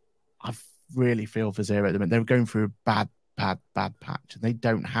 I really feel for Xero at the moment. They're going through a bad patch, and they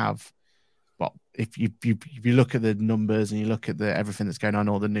don't have. Well, if you look at the numbers and you look at everything that's going on,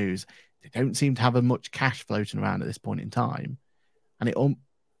 all the news, they don't seem to have as much cash floating around at this point in time, and you're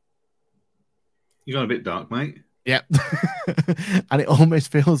going a bit dark, mate. Yeah, and it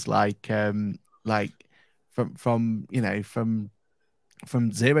almost feels like from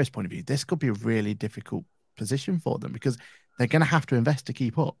Xero's point of view, this could be a really difficult position for them because they're going to have to invest to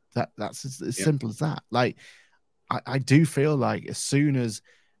keep up. That's as simple as that. Like, I do feel like as soon as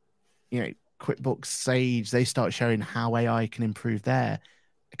QuickBooks, Sage, they start showing how AI can improve there,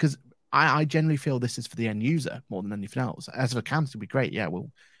 because I generally feel this is for the end user more than anything else. As an accountant, it'd be great. Yeah,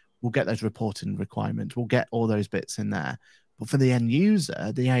 we'll get those reporting requirements. We'll get all those bits in there. But for the end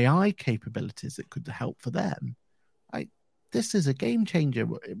user, the AI capabilities that could help for them, this is a game changer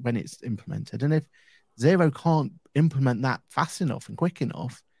when it's implemented. And if Xero can't implement that fast enough and quick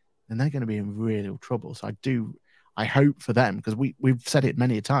enough, then they're going to be in real trouble. So I hope for them, because we've said it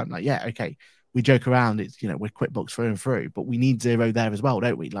many a time, like, yeah, okay, we joke around, it's, we're QuickBooks through and through, but we need Xero there as well,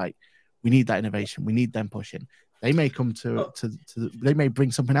 don't we? Like, we need that innovation. We need them pushing. They may come they may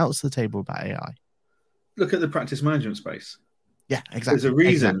bring something else to the table about AI. Look at the practice management space. Yeah, exactly. There's a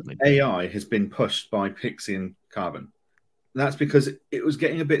reason AI has been pushed by Pixie and Carbon. That's because it was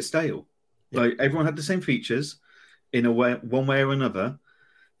getting a bit stale. Yeah. Like, everyone had the same features in a way, one way or another.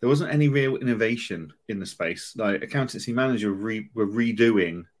 There wasn't any real innovation in the space. Like, Accountancy Manager were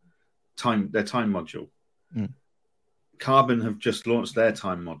redoing their time module. Mm. Carbon have just launched their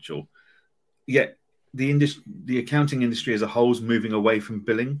time module. Yet the accounting industry as a whole is moving away from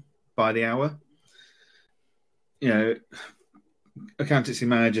billing by the hour. Accountancy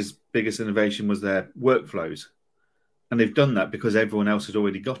Manager's biggest innovation was their workflows. And they've done that because everyone else had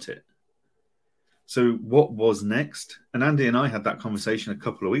already got it. So what was next? And Andy and I had that conversation a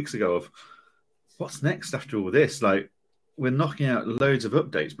couple of weeks ago of what's next after all this? Like, we're knocking out loads of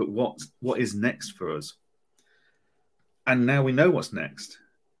updates, but what is next for us? And now we know what's next.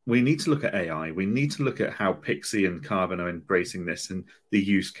 We need to look at AI. We need to look at how Pixie and Carbon are embracing this and the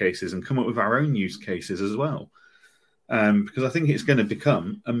use cases, and come up with our own use cases as well. Because I think it's going to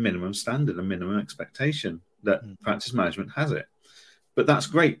become a minimum standard, a minimum expectation that practice management has it. But that's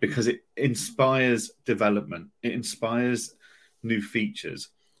great because it inspires development. It inspires new features.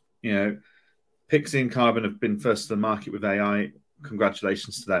 Pixie and Carbon have been first to the market with AI.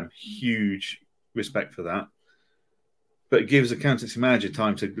 Congratulations to them. Huge respect for that. But it gives Accountancy Manager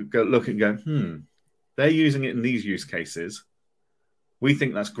time to go look and go, they're using it in these use cases. We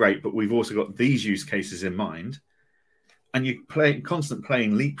think that's great, but we've also got these use cases in mind. And you constant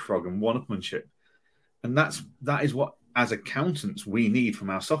playing leapfrog and one-upmanship. And that is what, as accountants, we need from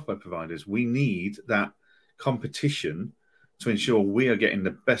our software providers. We need that competition to ensure we are getting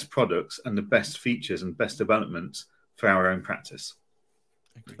the best products and the best features and best developments for our own practice.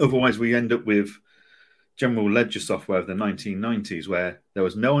 Otherwise, we end up with general ledger software of the 1990s, where there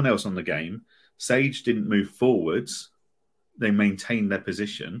was no one else on the game. Sage didn't move forwards. They maintained their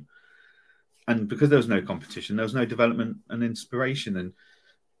position. And because there was no competition, there was no development and inspiration and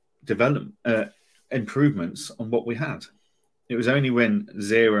development improvements on what we had. It was only when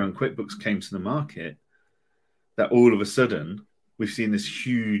Xero and QuickBooks came to the market that all of a sudden we've seen this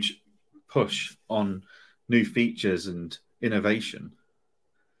huge push on new features and innovation,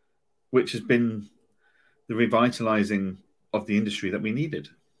 which has been the revitalizing of the industry that we needed.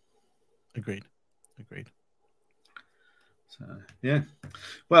 Agreed. So, yeah.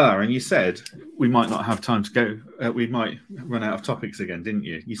 Well, Aaron, you said we might not have time to go. We might run out of topics again, didn't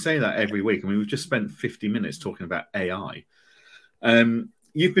you? You say that every week. I mean, we've just spent 50 minutes talking about AI.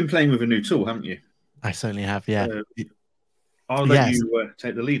 You've been playing with a new tool, haven't you? I certainly have, yeah. I'll let you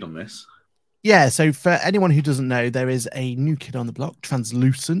take the lead on this. Yeah, so for anyone who doesn't know, there is a new kid on the block,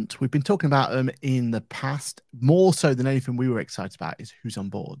 Translucent. We've been talking about them in the past. More so than anything we were excited about is who's on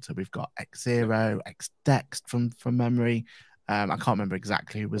board. So we've got Xero, Xdex from memory. I can't remember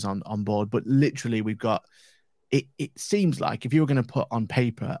exactly who was on board, but literally we've got, it seems like if you were going to put on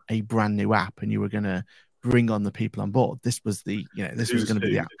paper a brand new app and you were going to bring on the people on board, this was the, this was going to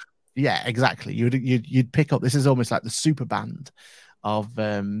be the app. Yeah, exactly. You'd pick up, this is almost like the super band of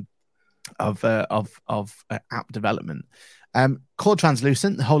app development. Called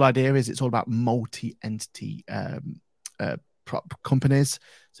Translucent, the whole idea is it's all about multi-entity companies.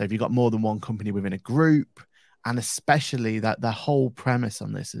 So if you've got more than one company within a group, and especially that the whole premise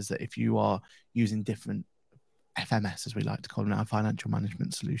on this is that if you are using different FMS, as we like to call them now, financial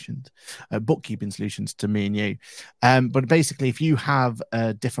management solutions, bookkeeping solutions to me and you. But basically, if you have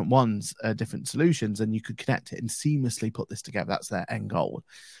different ones, different solutions, then you could connect it and seamlessly put this together. That's their end goal.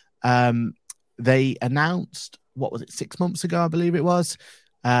 They announced, what was it, 6 months ago, I believe it was,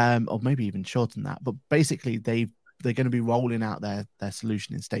 or maybe even shorter than that. But basically, they're going to be rolling out their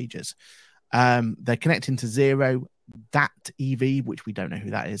solution in stages. They're connecting to Xero, that EV, which we don't know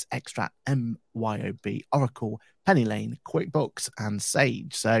who that is, Extract, MYOB, Oracle, Penny Lane, QuickBooks, and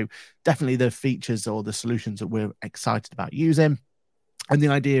Sage. So definitely the features or the solutions that we're excited about using. And the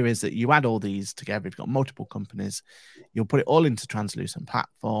idea is that you add all these together. If you've got multiple companies, you'll put it all into Translucent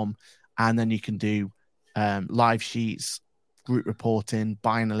platform, and then you can do live sheets, group reporting,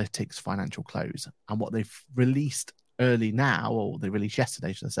 buy analytics, financial close. And what they've released early now, or they released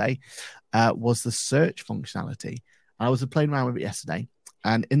yesterday, should I say, was the search functionality. I was playing around with it yesterday.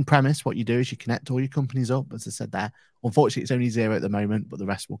 And in premise, what you do is you connect all your companies up, as I said there. Unfortunately, it's only Xero at the moment, but the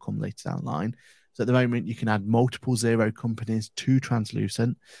rest will come later down the line. So at the moment, you can add multiple Zero companies to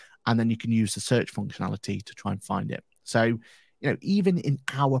Translucent, and then you can use the search functionality to try and find it. So, even in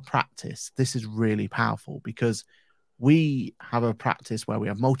our practice, this is really powerful because we have a practice where we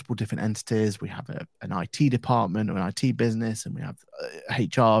have multiple different entities. We have an IT department or an IT business, and we have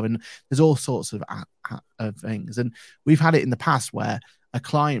HR, and there's all sorts of things. And we've had it in the past where a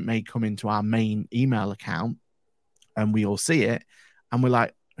client may come into our main email account and we all see it and we're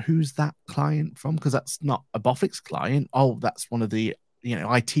like, who's that client from? Because that's not a Bofix client. Oh, that's one of the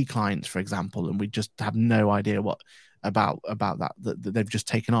IT clients, for example, and we just have no idea what about that they've just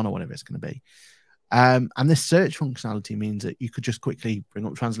taken on or whatever it's going to be. And this search functionality means that you could just quickly bring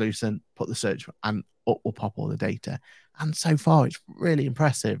up Translucent, put the search, and up will pop all the data. And so far, it's really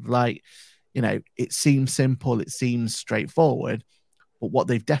impressive. Like, it seems simple, it seems straightforward, but what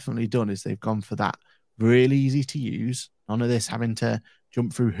they've definitely done is they've gone for that really easy to use. None of this having to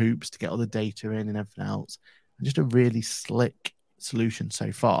jump through hoops to get all the data in and everything else. And just a really slick solution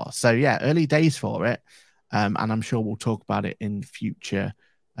so far. So yeah, early days for it. And I'm sure we'll talk about it in future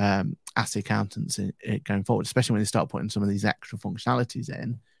Ask the Accountants going forward, especially when they start putting some of these extra functionalities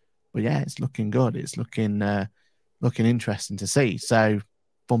in. But yeah, it's looking good. It's looking interesting to see. So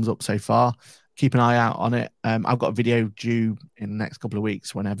thumbs up so far. Keep an eye out on it. I've got a video due in the next couple of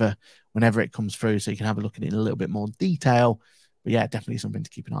weeks whenever it comes through, so you can have a look at it in a little bit more detail. But yeah, definitely something to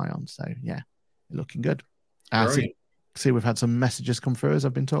keep an eye on. So yeah, looking good. See, we've had some messages come through as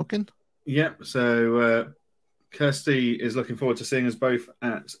I've been talking. Yeah, so Kirsty is looking forward to seeing us both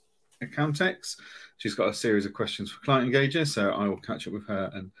at Accountex. She's got a series of questions for Client Engager, so I will catch up with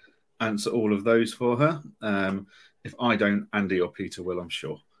her and answer all of those for her. If I don't, Andy or Peter will, I'm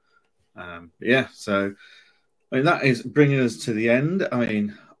sure. So that is bringing us to the end.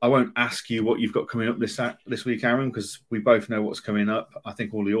 I won't ask you what you've got coming up this week, Aaron, because we both know what's coming up. I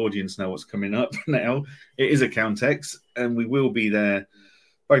think all the audience know what's coming up now. It is Accountex, and we will be there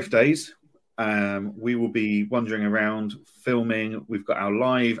both days. We will be wandering around, filming. We've got our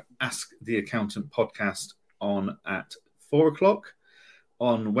live Ask the Accountant podcast on at 4:00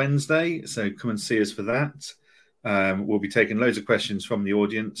 on Wednesday. So come and see us for that. We'll be taking loads of questions from the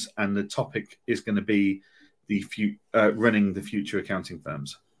audience, and the topic is going to be running the future accounting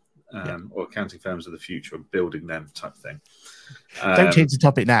firms, or accounting firms of the future, building them type thing. Don't change the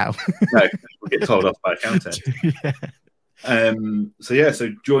topic now. No, we'll get told off by accountants.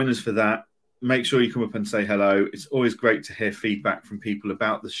 So join us for that. Make sure you come up and say hello. It's always great to hear feedback from people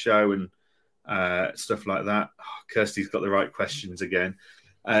about the show and stuff like that. Kirsty's got the right questions again.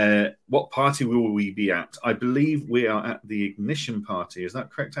 What party will we be at? I believe we are at the Ignition party. Is that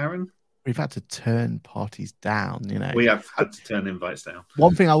correct, Aaron? We've had to turn parties down, We have had to turn invites down.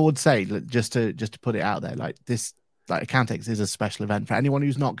 One thing I would say, just to put it out there, like Accountex is a special event. For anyone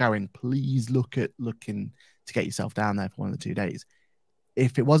who's not going, please looking to get yourself down there for one of the 2 days.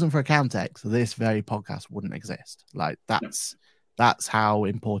 If it wasn't for Accountex, this very podcast wouldn't exist. Like that's how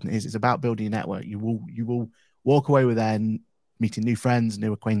important it is. It's about building a network. You will walk away with then meeting new friends,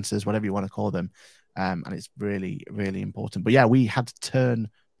 new acquaintances, whatever you want to call them. And it's really, really important. But yeah, we had to turn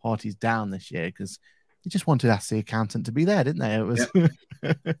parties down this year because we just wanted to ask the accountant to be there, didn't they? It was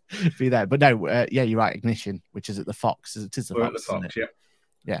be there. But no, you're right. Ignition, which is at the Fox. It is the Fox, at the Fox,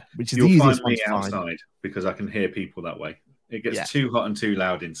 yeah. Which is You'll the easiest find me one to outside find. because I can hear people that way. It gets too hot and too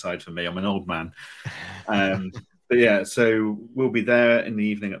loud inside for me. I'm an old man. But yeah, so we'll be there in the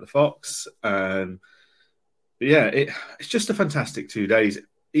evening at the Fox. But yeah, it's just a fantastic 2 days.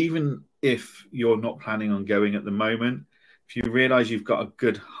 Even if you're not planning on going at the moment, if you realize you've got a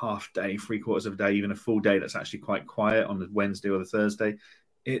good half day, 3/4 of a day, even a full day that's actually quite quiet on the Wednesday or the Thursday,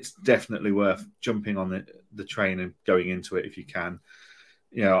 it's definitely worth jumping on the train and going into it if you can.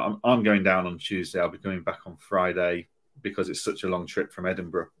 I'm going down on Tuesday. I'll be going back on Friday because it's such a long trip from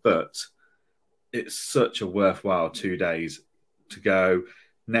Edinburgh. But it's such a worthwhile 2 days to go,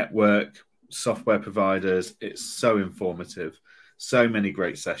 network, software providers. It's so informative. So many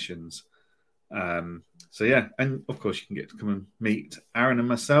great sessions. And of course you can get to come and meet Aaron and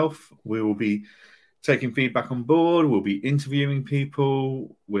myself. We will be taking feedback on board. We'll be interviewing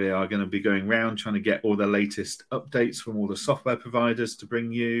people. We are going to be going around trying to get all the latest updates from all the software providers to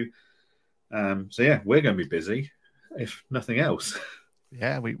bring you. We're going to be busy, if nothing else.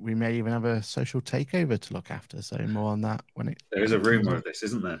 Yeah, we may even have a social takeover to look after. So more on that when it. There is a rumor of this,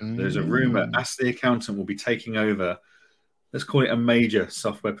 isn't there? There's a rumor. Ask the Accountant will be taking over. Let's call it a major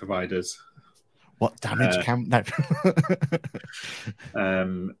software providers. What damage can no?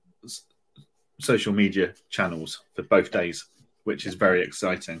 Social media channels for both days, which is very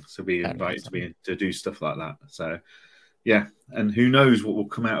exciting. So we invited to do stuff like that. So Yeah, and who knows what will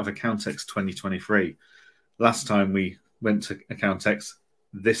come out of Accountex 2023. Last time we went to Accountex,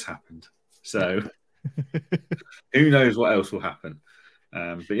 this happened. So who knows what else will happen.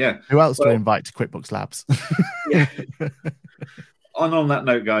 But yeah. Who else do we invite to QuickBooks Labs? Yeah. On that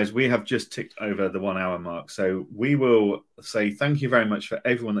note, guys, we have just ticked over the 1 hour mark. So we will say thank you very much for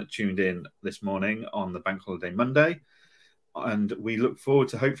everyone that tuned in this morning on the Bank Holiday Monday. And we look forward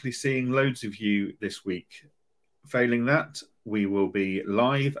to hopefully seeing loads of you this week. Failing that, we will be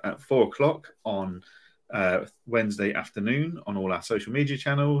live at 4:00 on Wednesday afternoon on all our social media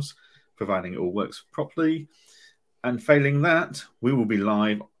channels, providing it all works properly. And failing that, we will be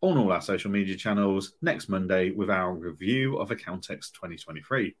live on all our social media channels next Monday with our review of Accountex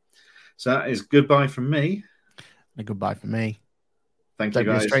 2023. So that is goodbye from me. And goodbye from me. Thank Don't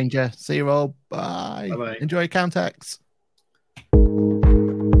you, guys. Be a stranger. See you all. Bye. Bye-bye. Enjoy Accountex.